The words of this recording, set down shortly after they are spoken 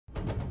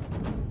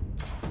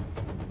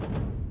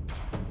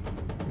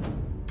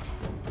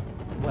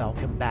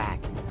Welcome back.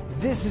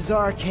 This is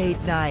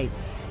Arcade Night,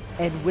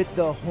 and with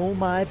the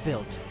home I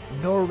built,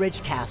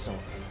 Norwich Castle,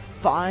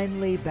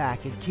 finally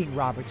back in King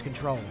Robert's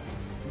control,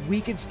 we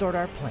can start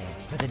our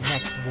plans for the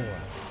next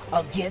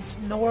war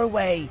against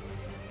Norway.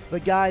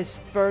 But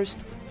guys,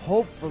 first,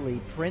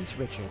 hopefully Prince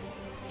Richard,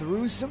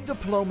 through some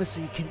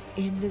diplomacy, can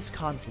end this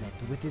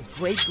conflict with his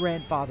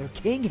great-grandfather,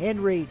 King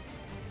Henry,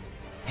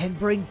 and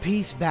bring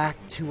peace back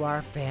to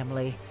our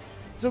family.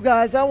 So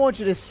guys, I want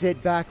you to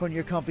sit back on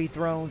your comfy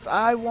thrones.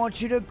 I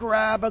want you to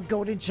grab a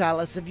golden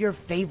chalice of your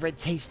favorite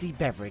tasty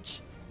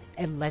beverage.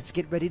 And let's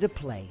get ready to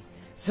play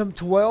some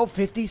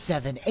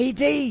 1257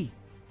 AD.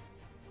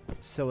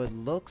 So it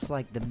looks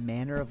like the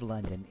Manor of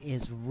London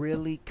is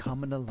really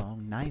coming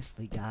along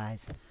nicely,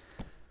 guys.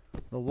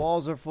 The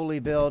walls are fully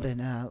built,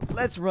 and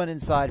let's run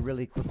inside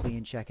really quickly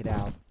and check it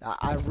out.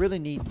 I really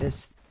need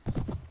this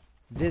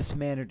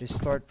manor to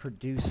start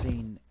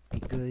producing a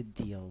good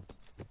deal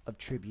of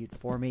tribute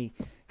for me,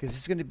 because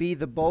this is going to be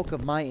the bulk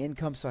of my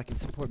income so I can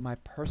support my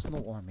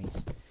personal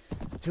armies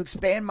to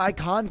expand my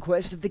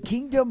conquest of the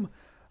kingdom.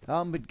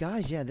 But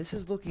guys, yeah, this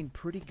is looking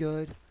pretty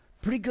good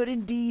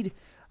indeed.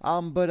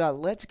 But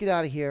let's get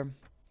out of here,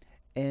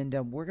 and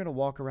we're going to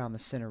walk around the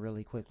center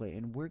really quickly,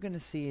 and we're going to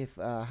see if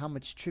how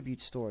much tribute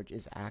storage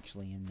is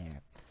actually in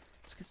there.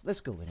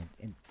 Let's go in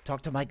and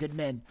talk to my good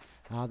men.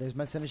 There's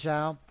my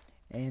seneschal,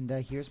 and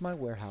here's my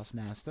warehouse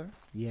master.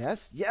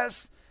 Yes.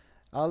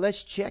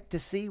 Let's check to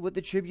see what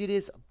the tribute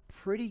is.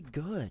 Pretty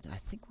good. I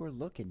think we're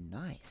looking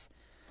nice.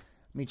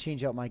 Let me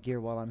change out my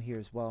gear while I'm here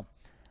as well.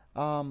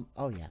 Oh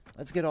yeah,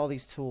 let's get all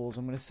these tools.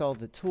 I'm going to sell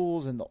the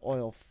tools and the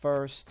oil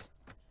first.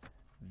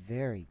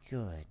 Very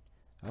good.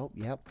 Oh,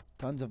 yep,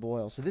 tons of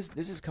oil. So this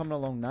is coming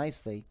along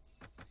nicely.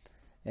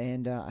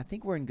 And I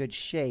think we're in good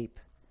shape.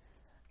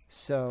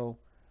 So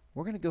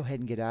we're going to go ahead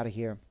and get out of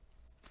here.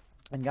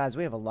 And guys,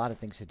 we have a lot of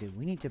things to do.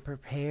 We need to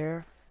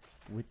prepare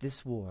with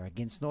this war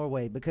against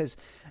Norway, because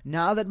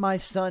now that my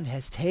son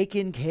has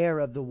taken care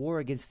of the war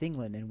against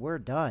England and we're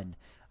done,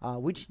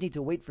 we just need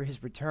to wait for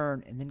his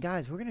return. And then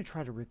guys, we're going to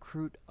try to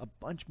recruit a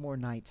bunch more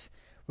knights.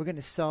 We're going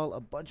to sell a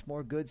bunch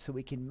more goods so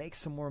we can make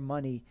some more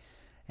money.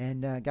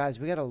 And guys,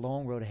 we got a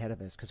long road ahead of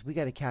us, because we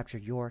got to capture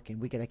York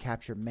and we got to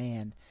capture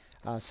Man.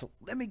 So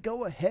let me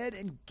go ahead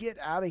and get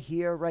out of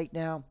here right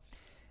now.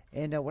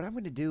 And what I'm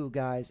going to do,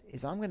 guys,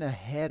 is I'm going to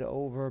head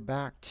over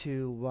back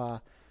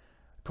to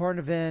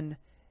Carnarvon.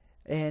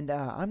 And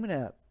I'm going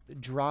to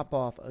drop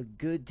off a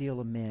good deal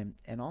of men.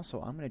 And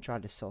also, I'm going to try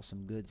to sell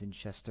some goods in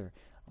Chester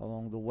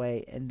along the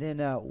way. And then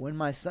when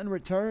my son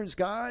returns,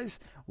 guys,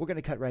 we're going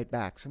to cut right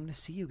back. So I'm going to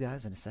see you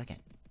guys in a second.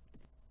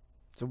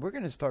 So we're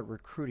going to start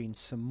recruiting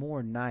some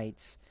more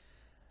knights.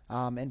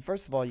 And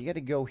first of all, you got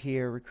to go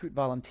here, recruit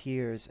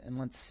volunteers. And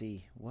let's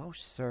see, Welsh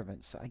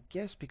servants. I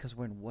guess because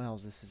we're in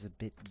Wales, this is a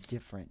bit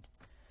different.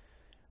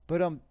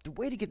 But the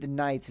way to get the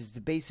knights is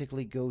to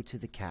basically go to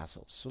the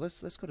castles. So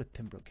let's go to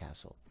Pembroke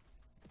Castle.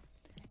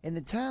 In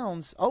the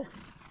towns, oh,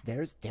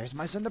 there's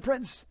my son, the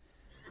prince.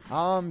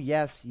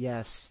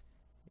 Yes.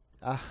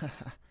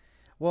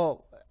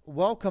 Well,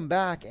 welcome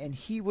back, and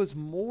he was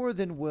more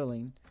than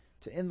willing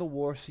to end the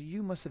war, so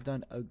you must have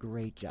done a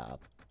great job.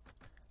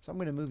 So I'm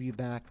going to move you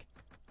back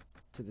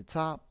to the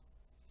top,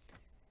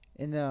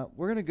 and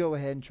we're going to go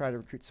ahead and try to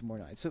recruit some more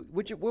knights. So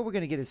what we're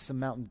going to get is some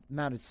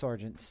mounted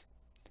sergeants.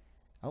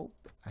 Oh,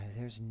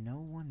 there's no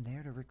one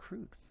there to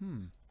recruit.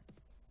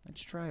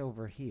 Let's try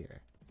over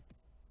here.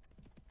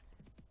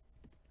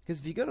 Because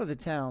if you go to the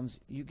towns,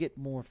 you get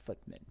more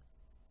footmen.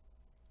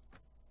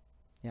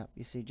 Yeah,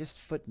 you see, just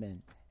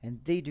footmen. And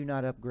they do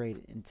not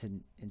upgrade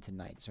into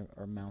knights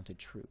or mounted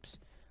troops.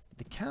 But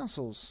the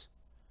castles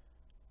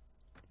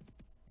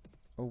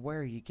are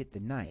where you get the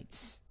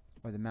knights.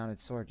 Or the mounted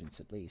sergeants,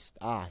 at least.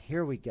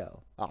 Here we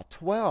go.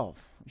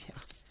 12. Yeah.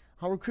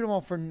 I'll recruit them all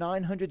for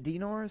 900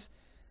 dinars.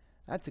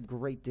 That's a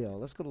great deal.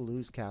 Let's go to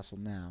Lewes Castle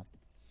now.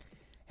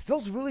 It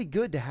feels really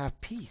good to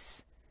have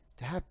peace.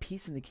 To have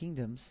peace in the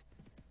kingdoms.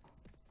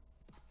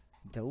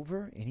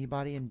 Dover?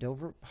 Anybody in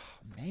Dover? Oh,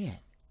 man.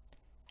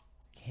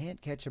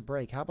 Can't catch a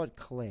break. How about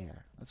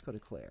Clare? Let's go to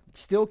Clare.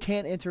 Still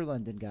can't enter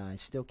London,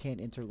 guys. Still can't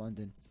enter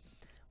London.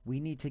 We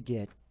need to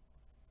get...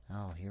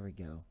 Oh, here we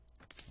go.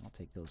 I'll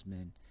take those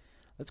men.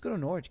 Let's go to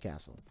Norwich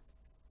Castle.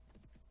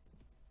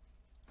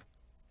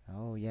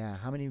 Oh, yeah.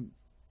 How many?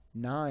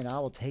 9. I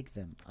will take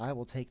them. I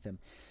will take them.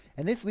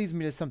 And this leads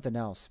me to something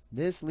else.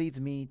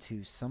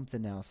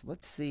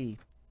 Let's see.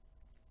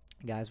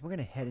 Guys, we're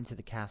going to head into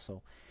the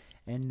castle.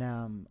 And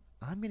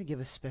I'm going to give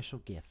a special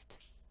gift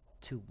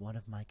to one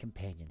of my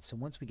companions. So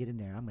once we get in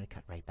there, I'm going to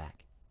cut right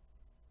back.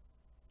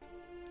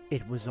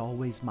 It was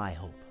always my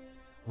hope,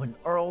 when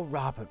Earl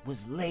Robert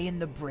was laying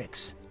the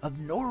bricks of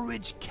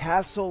Norwich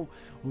Castle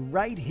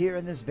right here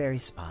in this very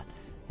spot,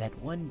 that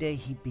one day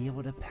he'd be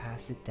able to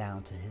pass it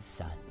down to his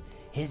son,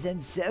 his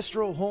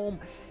ancestral home.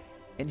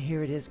 And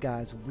here it is,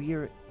 guys.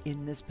 We're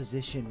in this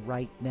position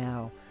right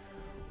now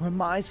where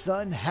my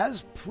son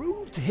has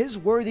proved his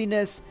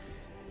worthiness.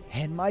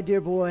 And my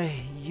dear boy,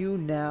 you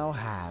now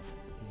have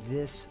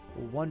this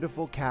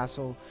wonderful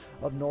castle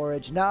of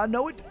Norwich. Now, I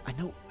know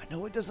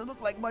it doesn't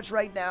look like much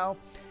right now,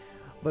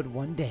 but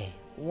one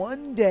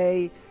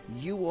day,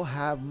 you will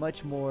have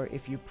much more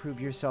if you prove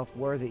yourself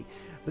worthy.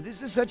 But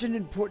this is such an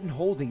important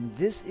holding.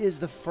 This is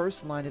the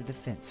first line of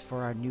defense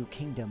for our new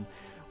kingdom.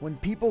 When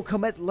people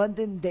come at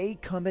London, they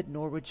come at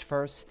Norwich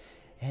first.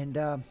 And,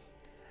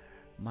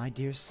 my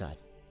dear son,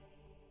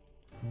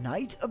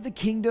 Knight of the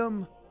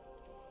Kingdom,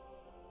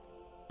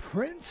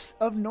 Prince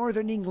of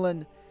Northern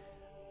England,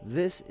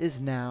 this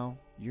is now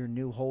your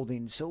new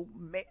holding. So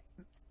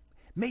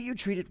may you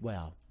treat it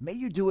well. May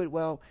you do it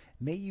well.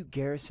 May you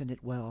garrison it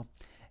well.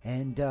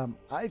 And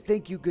I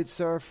thank you, good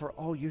sir, for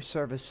all your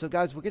service. So,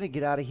 guys, we're going to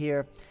get out of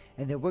here,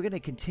 and then we're going to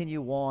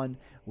continue on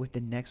with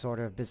the next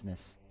order of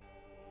business.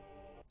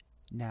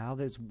 Now,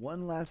 there's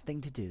one last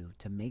thing to do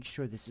to make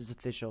sure this is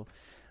official.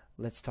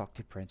 Let's talk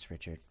to Prince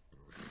Richard.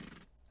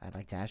 I'd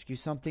like to ask you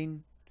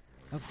something.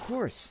 Of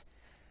course.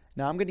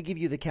 Now, I'm going to give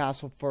you the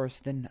castle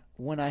first. Then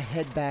when I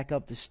head back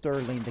up to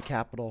Stirling, the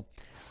capital,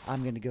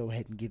 I'm going to go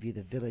ahead and give you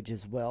the village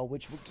as well,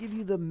 which will give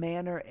you the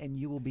manor, and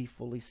you will be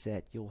fully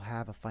set. You'll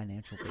have a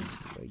financial base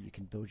where you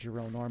can build your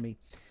own army.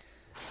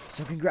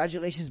 So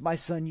congratulations, my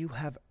son. You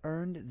have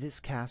earned this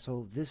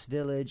castle, this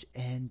village,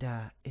 and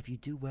if you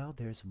do well,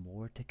 there's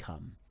more to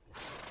come.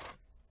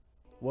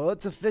 Well,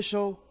 it's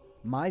official.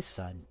 My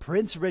son,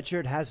 Prince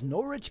Richard, has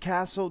Norwich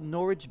Castle,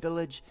 Norwich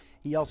Village.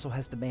 He also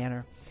has the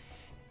manor.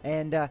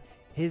 And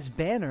his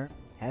banner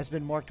has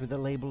been marked with a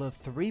label of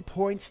 3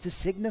 points to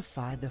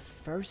signify the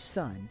first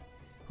son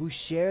who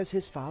shares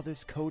his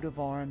father's coat of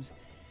arms.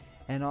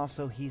 And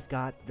also he's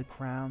got the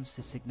crowns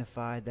to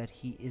signify that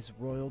he is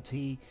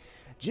royalty,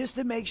 just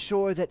to make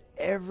sure that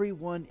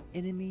everyone,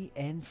 enemy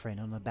and friend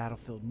on the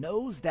battlefield,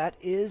 knows that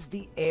is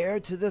the heir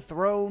to the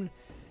throne.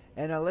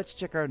 And let's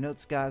check our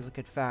notes, guys. Look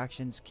at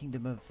factions,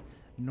 Kingdom of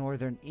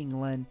Northern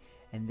England.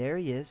 And there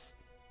he is,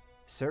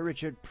 Sir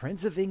Richard,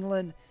 Prince of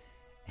England.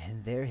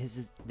 And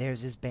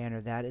there's his banner.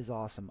 That is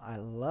awesome. I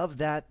love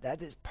that.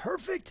 That is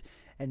perfect.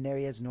 And there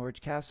he is,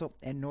 Norwich Castle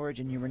and Norwich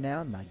in your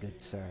renown, my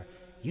good sir.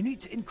 You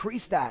need to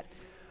increase that.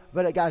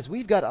 But guys,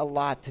 we've got a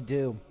lot to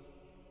do.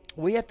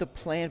 We have to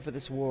plan for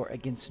this war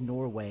against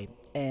Norway.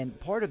 And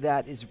part of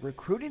that is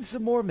recruiting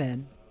some more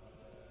men.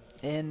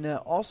 And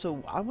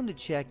also, I want to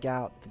check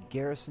out the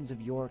garrisons of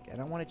York. And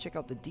I want to check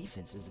out the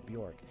defenses of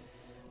York.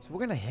 So we're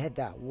going to head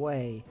that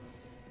way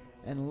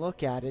and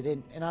look at it.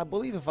 And I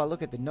believe if I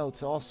look at the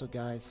notes also,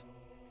 guys,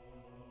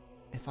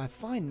 if I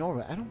find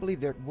Norway, I don't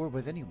believe they're at war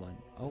with anyone.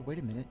 Oh, wait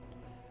a minute.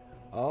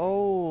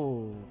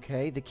 Oh,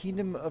 okay. The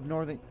Kingdom of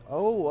Northern...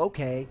 Oh,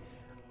 okay.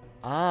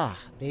 Ah,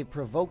 they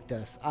provoked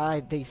us.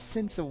 They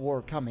sense a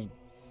war coming.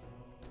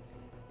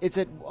 It's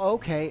at...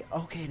 Okay,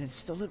 and it's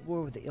still at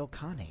war with the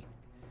Ilkhanate.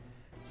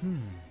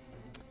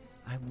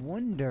 I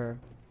wonder...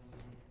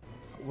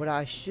 What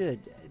I should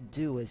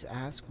do is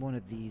ask one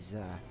of these...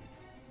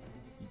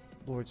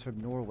 lords from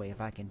Norway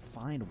if I can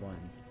find one,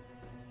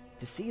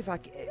 to see if I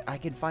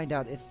can find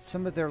out if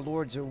some of their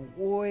lords are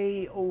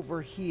way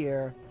over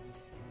here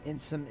in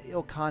some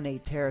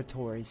Ilkhanate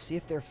territories. See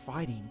if they're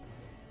fighting.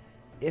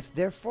 If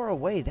they're far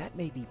away, that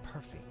may be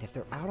perfect. If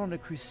they're out on a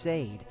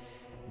crusade,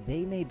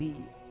 they may be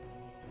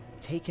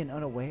taken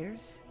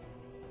unawares,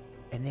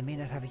 and they may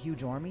not have a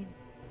huge army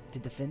to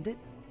defend it.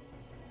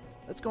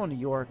 Let's go into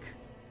York.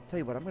 Tell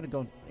you what, I'm going to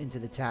go into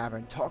the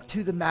tavern, talk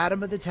to the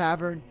madam of the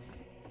tavern,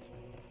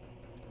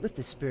 lift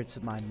the spirits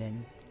of my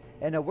men.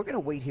 And we're going to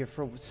wait here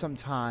for some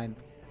time.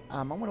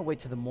 I want to wait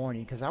till the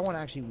morning because I want to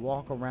actually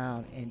walk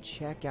around and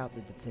check out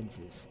the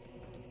defenses.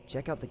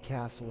 Check out the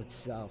castle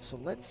itself. So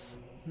let's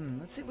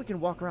see if we can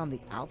walk around the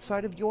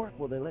outside of York.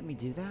 Will they let me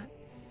do that?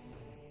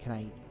 Can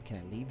I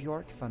leave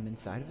York if I'm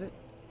inside of it?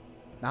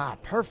 Ah,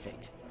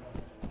 perfect.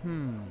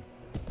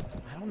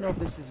 I don't know if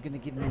this is going to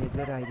give me a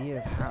good idea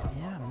of how...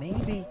 Yeah,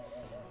 maybe.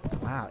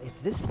 Wow,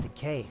 if this is the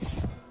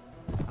case...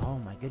 Oh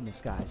my goodness,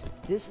 guys.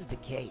 If this is the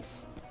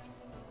case...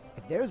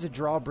 If there's a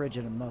drawbridge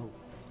and a moat,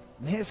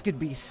 this could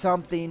be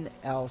something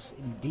else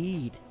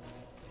indeed.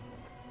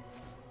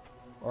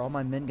 Are all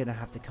my men going to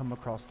have to come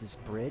across this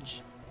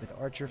bridge with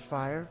archer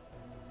fire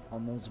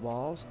on those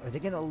walls? Are they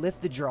going to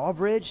lift the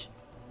drawbridge?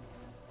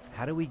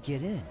 How do we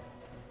get in?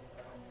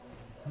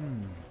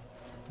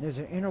 There's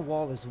an inner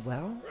wall as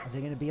well. Are they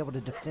going to be able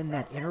to defend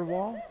that inner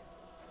wall?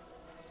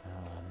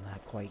 Oh, I'm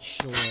not quite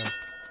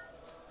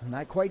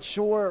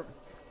sure.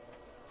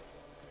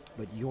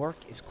 But York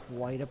is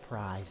quite a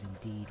prize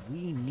indeed.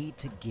 We need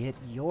to get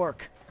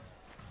York.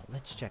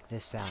 Let's check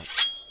this out.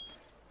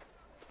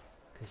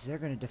 Because they're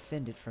going to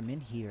defend it from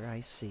in here.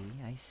 I see.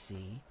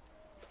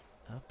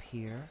 Up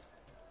here.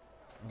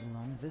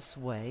 Along this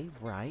way.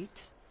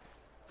 Right.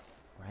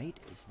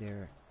 Is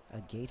there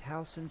a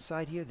gatehouse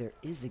inside here? There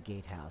is a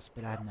gatehouse,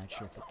 but I'm not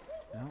sure if it...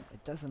 No,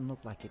 it doesn't look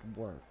like it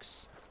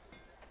works.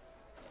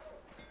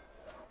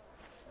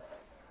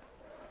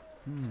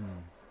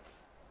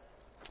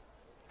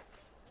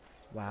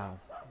 Wow,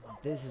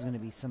 this is going to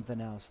be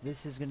something else.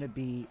 This is going to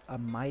be a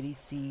mighty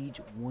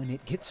siege when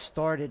it gets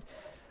started.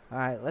 All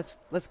right, let's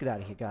get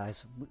out of here,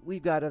 guys.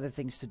 We've got other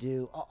things to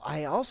do.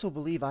 I also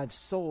believe I've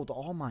sold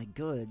all my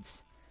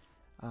goods.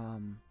 I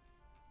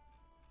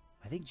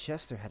think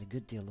Chester had a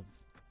good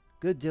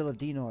deal of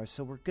dinars,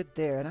 so we're good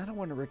there. And I don't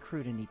want to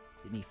recruit any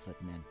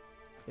footmen.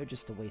 They're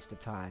just a waste of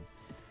time.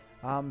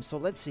 So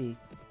let's see.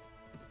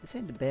 Let's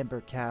head to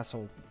Bamberg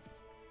Castle.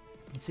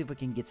 Let's see if we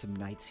can get some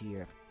knights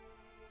here.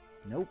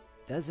 Nope,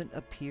 doesn't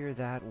appear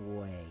that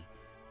way.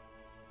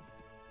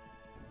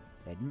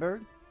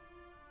 Edinburgh?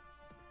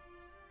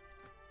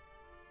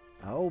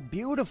 Oh,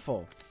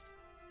 beautiful.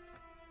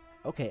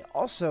 Okay,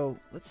 also,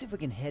 let's see if we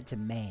can head to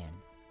Man.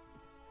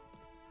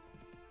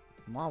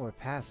 And while we're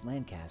past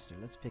Lancaster,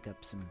 let's pick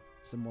up some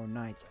more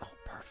knights. Oh,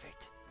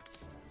 perfect.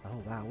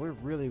 Oh, wow, we're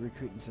really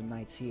recruiting some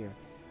knights here.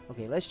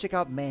 Okay, let's check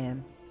out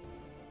Man.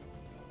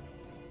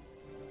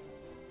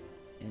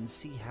 And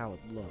see how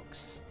it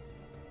looks.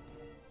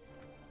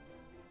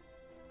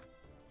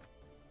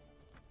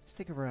 Let's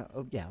take around.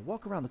 Oh, yeah,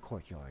 walk around the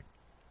courtyard.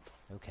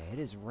 Okay, it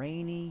is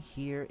rainy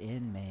here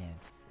in Man.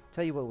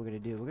 Tell you what we're going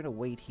to do. We're going to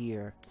wait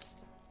here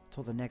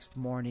till the next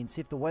morning.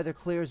 See if the weather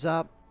clears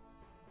up.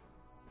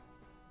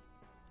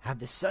 Have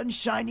the sun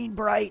shining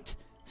bright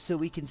so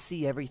we can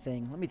see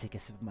everything. Let me take a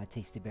sip of my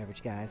tasty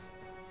beverage, guys.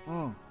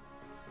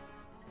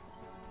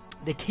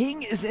 The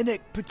king is in a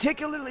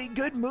particularly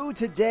good mood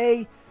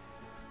today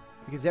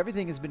because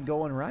everything has been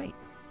going right.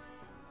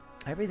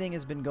 Everything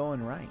has been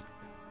going right.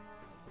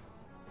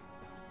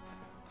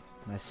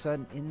 My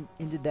son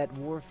ended that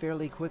war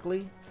fairly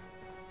quickly.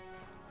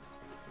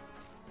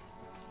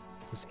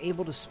 Was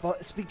able to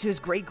speak to his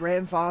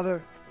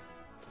great-grandfather.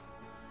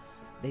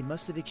 They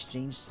must have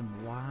exchanged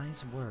some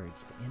wise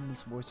words to end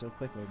this war so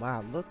quickly.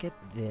 Wow, look at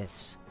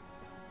this.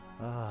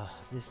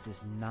 This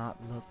does not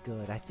look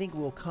good. I think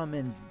we'll come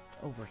in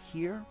over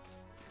here.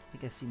 I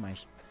think I see my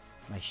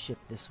ship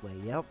this way.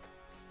 Yep.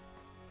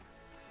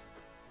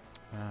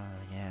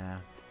 Yeah.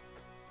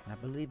 I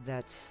believe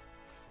is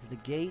the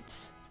gate.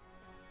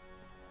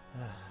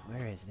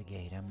 Where is the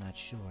gate? I'm not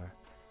sure.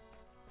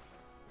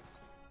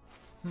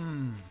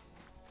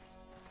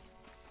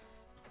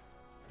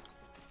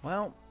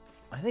 Well,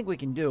 I think we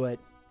can do it.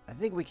 I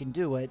think we can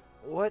do it.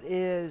 What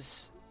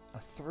is a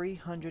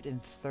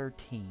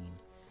 313?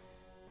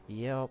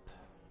 Yep.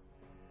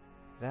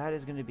 That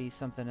is going to be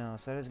something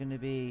else. That is going to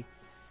be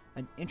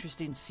an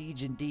interesting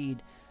siege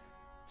indeed.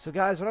 So,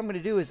 guys, what I'm going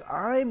to do is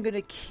I'm going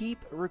to keep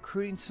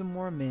recruiting some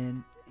more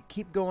men,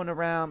 keep going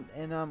around,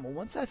 and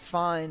once I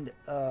find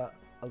a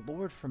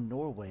lord from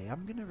Norway,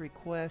 I'm going to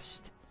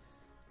request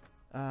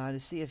to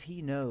see if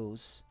he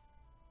knows.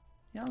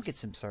 Yeah, I'll get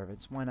some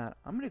servants. Why not?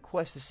 I'm going to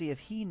request to see if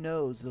he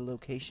knows the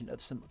location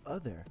of some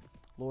other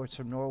lords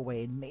from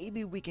Norway, and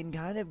maybe we can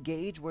kind of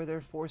gauge where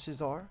their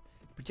forces are,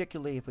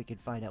 particularly if we can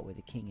find out where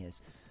the king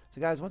is. So,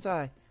 guys, once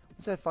I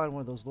find one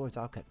of those lords,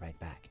 I'll cut right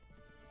back.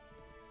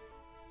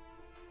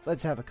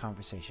 Let's have a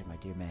conversation, my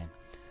dear man.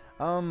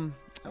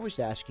 I wish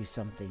to ask you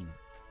something.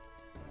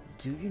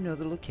 Do you know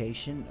the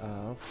location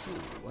of...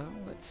 Well,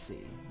 let's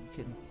see.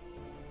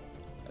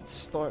 Let's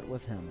start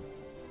with him.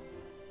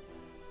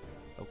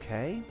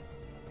 Okay.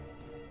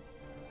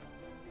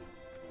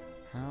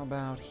 How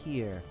about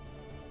here?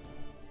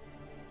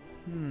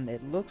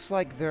 It looks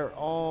like they're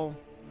all...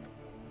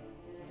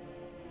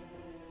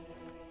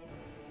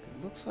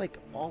 It looks like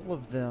all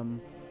of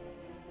them...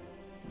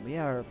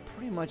 Yeah, are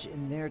pretty much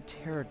in their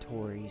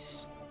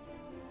territories.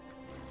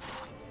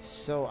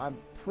 So I'm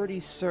pretty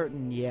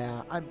certain,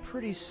 yeah, I'm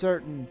pretty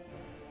certain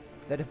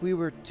that if we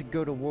were to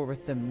go to war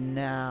with them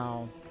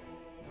now...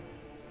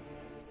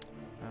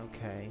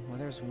 Okay, well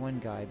there's one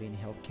guy being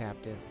held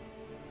captive.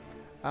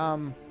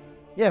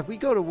 Yeah, if we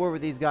go to war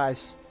with these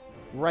guys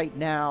right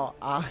now,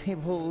 I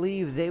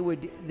believe they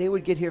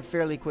would get here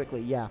fairly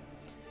quickly, yeah.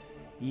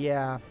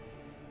 Yeah.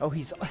 Oh,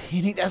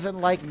 he doesn't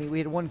like me. We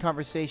had one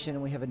conversation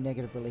and we have a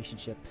negative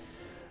relationship.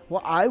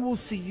 Well, I will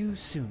see you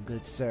soon,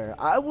 good sir.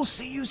 I will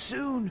see you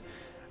soon.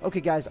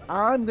 Okay, guys,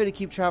 I'm going to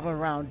keep traveling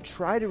around,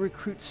 try to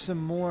recruit some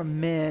more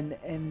men,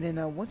 and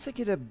then once I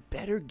get a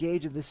better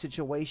gauge of the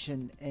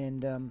situation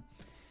and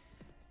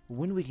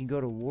when we can go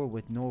to war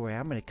with Norway,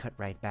 I'm going to cut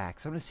right back.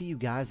 So I'm going to see you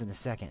guys in a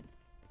second.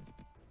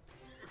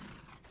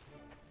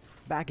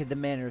 Back at the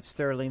Manor of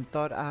Stirling,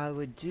 thought I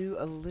would do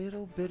a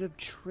little bit of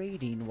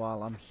trading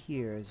while I'm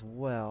here as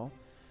well.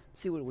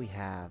 Let's see what we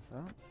have.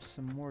 Oh,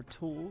 some more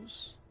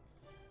tools.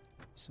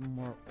 Some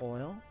more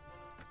oil.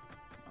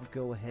 I'll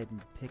go ahead and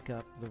pick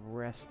up the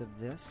rest of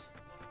this.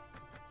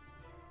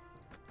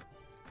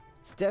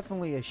 It's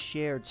definitely a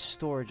shared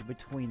storage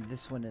between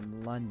this one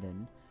and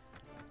London.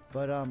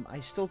 But I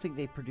still think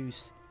they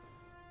produce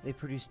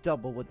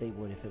double what they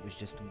would if it was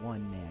just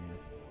one manor.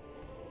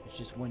 It's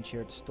just one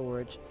shared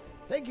storage.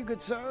 Thank you,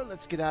 good sir.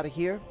 Let's get out of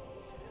here.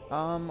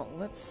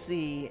 Let's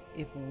see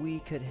if we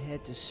could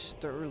head to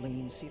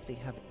Stirling, see if they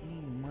have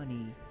any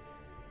money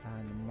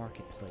in the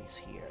marketplace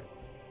here.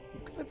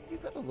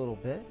 You've got a little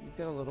bit. You've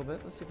got a little bit.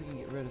 Let's see if we can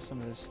get rid of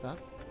some of this stuff.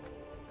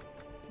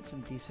 Get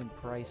some decent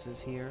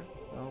prices here.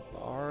 Oh,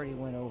 I already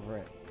went over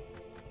it.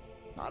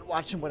 Not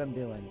watching what I'm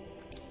doing.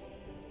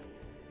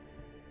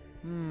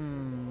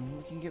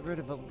 We can get rid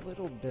of a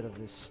little bit of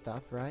this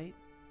stuff, right?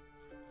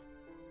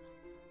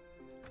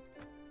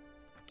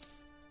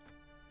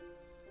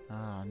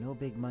 Ah, no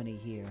big money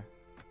here.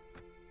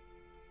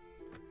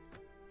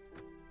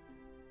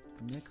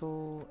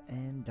 Nickel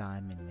and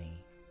diamond me.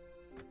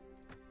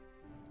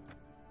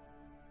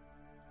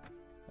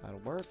 That'll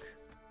work.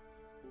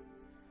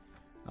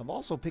 I've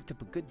also picked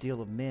up a good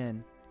deal of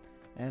men,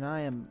 and I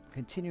am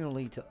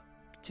continually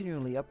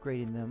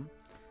upgrading them.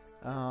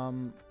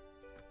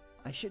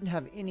 I shouldn't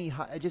have any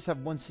I just have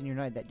one senior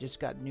knight that just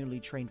got newly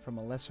trained from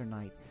a lesser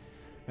knight.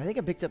 I think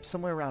I picked up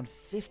somewhere around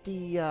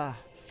 50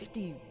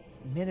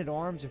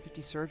 men-at-arms or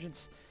 50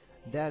 sergeants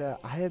that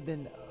I have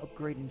been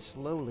upgrading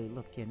slowly.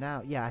 Look,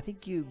 yeah, I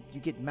think you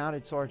get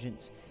mounted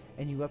sergeants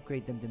and you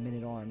upgrade them to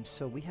men-at-arms.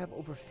 So we have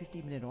over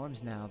 50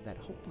 men-at-arms now that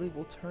hopefully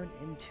will turn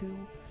into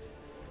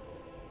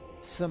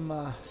some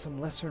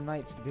lesser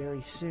knights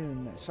very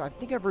soon. So I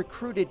think I've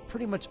recruited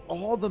pretty much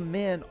all the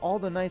men, all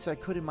the knights I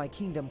could in my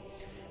kingdom.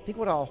 I think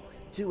what I'll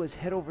do is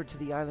head over to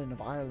the island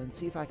of Ireland,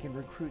 see if I can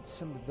recruit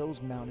some of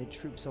those mounted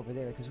troops over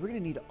there, because we're going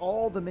to need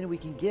all the men we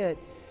can get.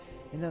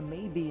 And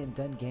maybe in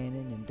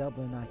Dungannon and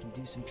Dublin I can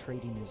do some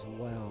trading as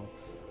well.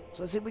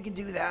 So let's see if we can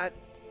do that.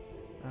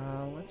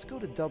 Let's go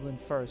to Dublin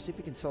first, see if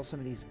we can sell some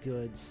of these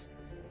goods.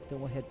 Then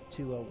we'll head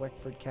to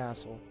Wexford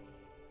Castle.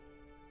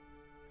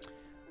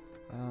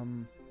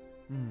 And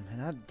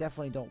I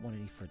definitely don't want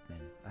any footmen.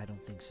 I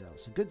don't think so.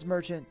 So goods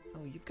merchant.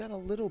 Oh, you've got a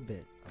little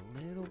bit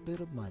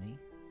of money.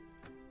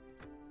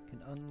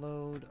 Can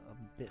unload a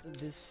bit of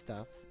this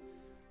stuff.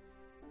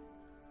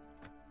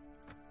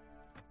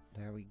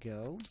 There we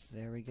go.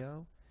 There we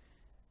go.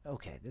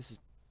 Okay, this is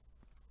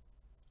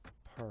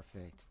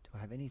perfect. Do I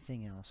have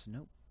anything else?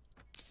 Nope.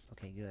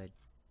 Okay, good.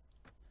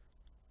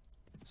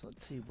 So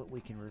let's see what we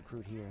can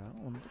recruit here.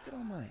 Oh, look at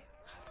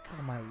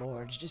all my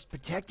lords just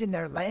protecting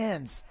their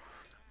lands.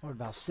 Lord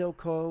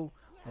Valsilko,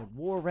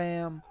 Lord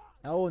Warram.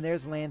 Oh, and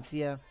there's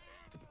Lancia.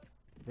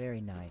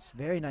 Very nice.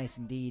 Very nice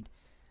indeed.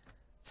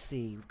 Let's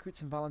see. Recruit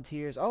some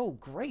volunteers. Oh,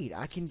 great.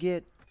 I can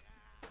get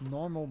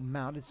normal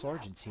mounted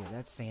sergeants here.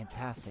 That's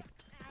fantastic.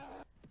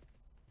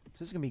 So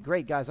this is going to be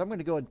great, guys. I'm going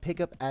to go and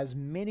pick up as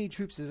many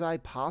troops as I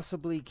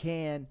possibly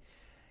can.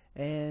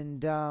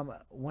 And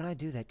when I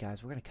do that,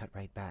 guys, we're going to cut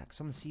right back.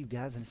 So I'm going to see you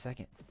guys in a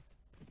second.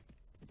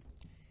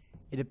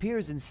 It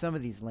appears in some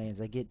of these lands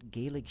I get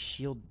Gaelic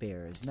shield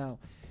bearers. Now,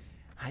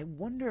 I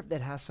wonder if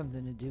that has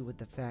something to do with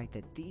the fact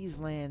that these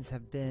lands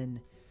have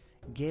been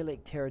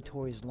Gaelic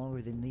territories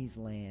longer than these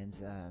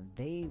lands.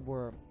 They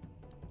were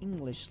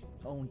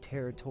English-owned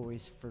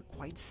territories for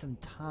quite some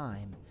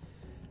time.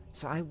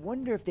 So I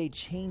wonder if they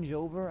change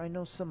over. I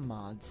know some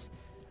mods,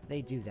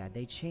 they do that.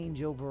 They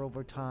change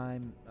over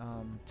time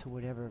to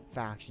whatever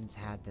factions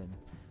had them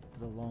for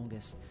the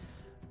longest.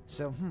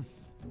 So,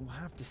 we'll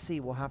have to see.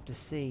 We'll have to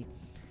see.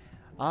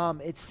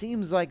 It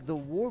seems like the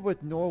war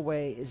with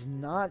Norway is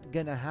not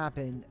going to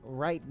happen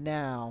right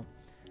now.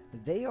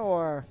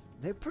 They're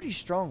pretty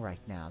strong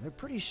right now. They're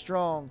pretty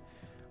strong.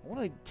 I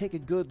want to take a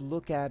good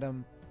look at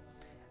them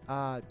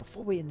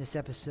before we end this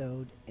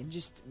episode and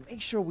just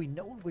make sure we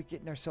know what we're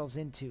getting ourselves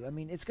into. I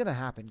mean, it's going to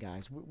happen,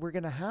 guys. We're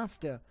going to have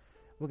to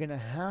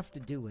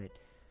do it.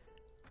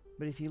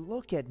 But if you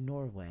look at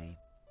Norway,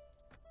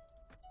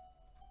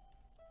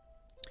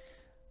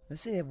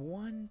 let's say they have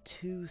 1,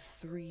 2,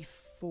 3,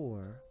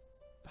 4,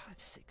 5,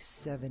 6,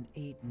 7,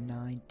 8,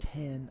 9,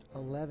 10,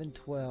 11,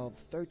 12,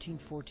 13,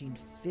 14,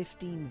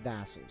 15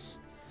 vassals.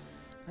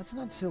 That's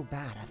not so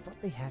bad. I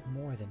thought they had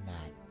more than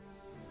that.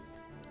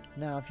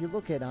 Now, if you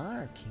look at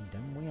our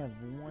kingdom, we have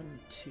 1,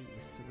 2,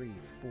 3,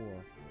 4,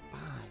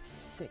 5,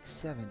 6,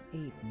 7,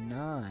 8,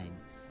 9,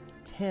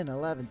 10,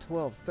 11,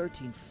 12,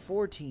 13,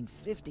 14,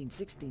 15,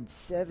 16,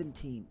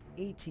 17,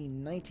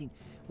 18, 19.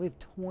 We have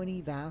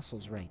 20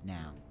 vassals right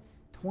now.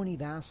 20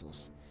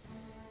 vassals.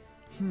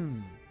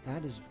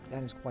 That is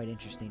quite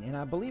interesting. And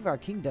I believe our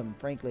kingdom,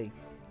 frankly,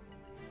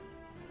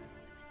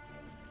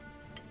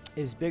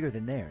 is bigger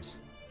than theirs.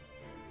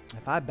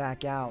 If I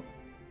back out...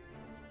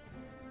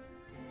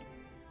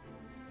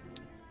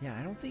 Yeah,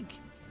 I don't think...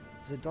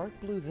 Is the dark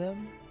blue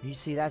them? You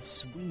see, that's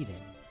Sweden.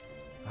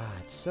 Ah,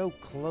 it's so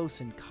close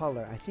in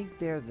color. I think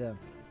they're the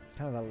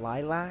kind of the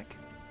lilac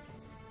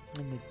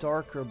and the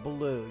darker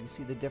blue. You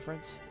see the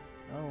difference?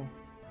 Oh,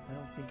 I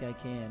don't think I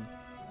can.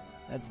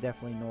 That's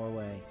definitely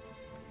Norway.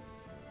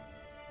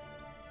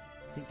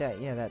 I think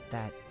that, yeah,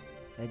 that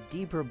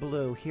deeper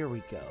blue. Here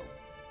we go.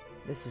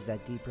 This is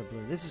that deeper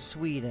blue. This is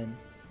Sweden.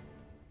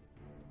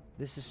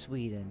 This is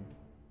Sweden.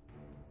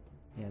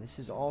 Yeah, this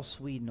is all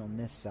Sweden on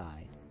this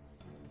side.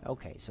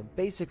 Okay, so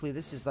basically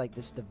this is like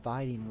this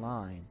dividing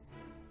line.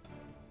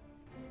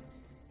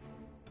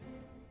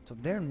 So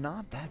they're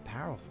not that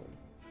powerful.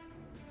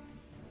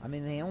 I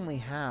mean, they only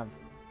have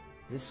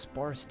this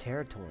sparse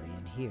territory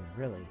in here,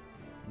 really.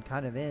 And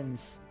kind of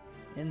ends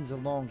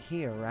along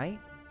here, right?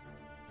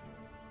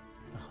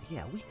 Oh,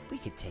 yeah, we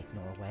could take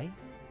Norway.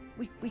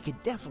 We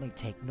could definitely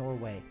take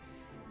Norway.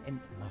 And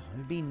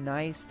it'd be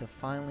nice to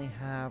finally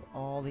have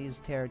all these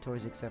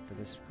territories except for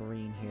this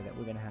green here that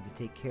we're going to have to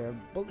take care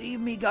of. Believe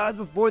me, guys,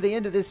 before the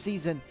end of this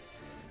season.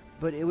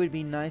 But it would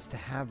be nice to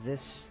have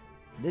this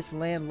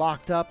land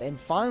locked up. And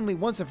finally,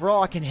 once and for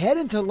all, I can head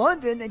into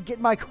London and get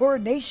my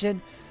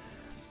coronation.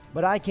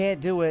 But I can't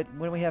do it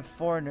when we have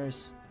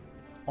foreigners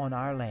on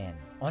our land,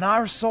 on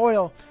our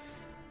soil.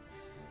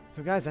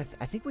 So, guys, I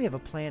think we have a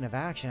plan of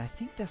action. I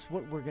think that's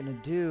what we're going to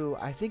do.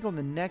 I think on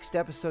the next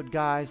episode,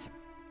 guys,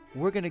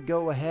 we're going to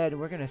go ahead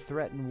and we're going to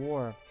threaten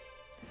war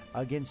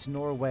against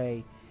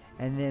Norway.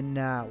 And then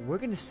we're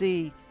going to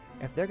see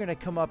if they're going to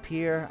come up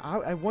here.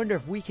 I wonder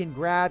if we can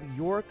grab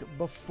York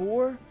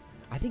before.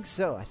 I think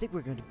so. I think we're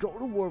going to go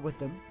to war with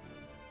them.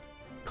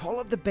 Call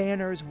up the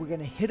banners. We're going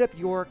to hit up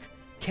York,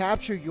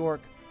 capture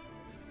York.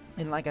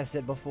 And like I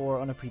said before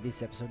on a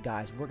previous episode,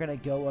 guys, we're going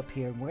to go up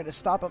here and we're going to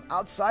stop them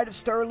outside of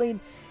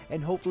Stirling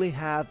and hopefully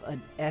have an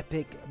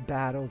epic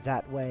battle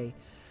that way.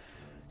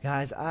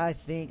 Guys, I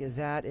think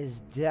that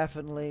is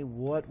definitely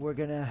what we're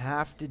going to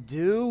have to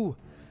do.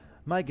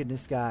 My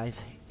goodness,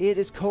 guys, it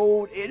is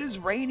cold, it is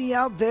rainy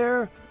out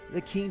there.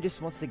 The king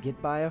just wants to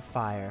get by a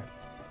fire.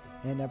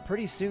 And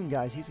pretty soon,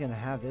 guys, he's going to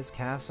have this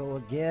castle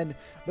again.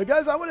 But,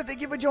 guys, I want to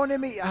thank you for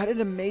joining me. I had an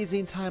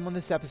amazing time on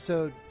this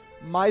episode.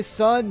 My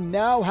son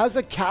now has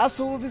a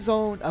castle of his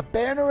own, a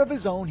banner of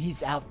his own.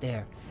 He's out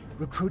there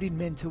recruiting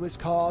men to his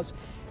cause,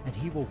 and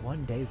he will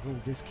one day rule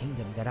this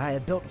kingdom that I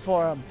have built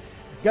for him.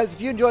 Guys,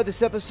 if you enjoyed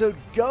this episode,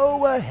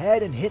 go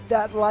ahead and hit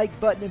that like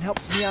button. It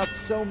helps me out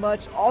so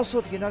much. Also,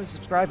 if you're not a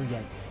subscriber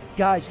yet,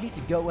 guys, you need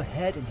to go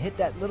ahead and hit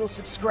that little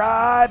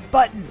subscribe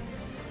button.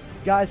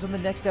 Guys, on the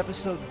next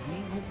episode, we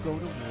will go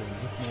to war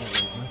with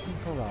Norway once and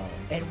for all.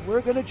 And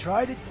we're going to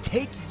try to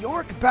take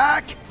York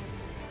back.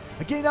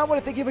 Again, I want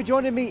to thank you for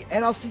joining me,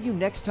 and I'll see you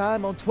next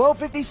time on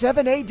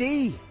 1257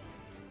 AD.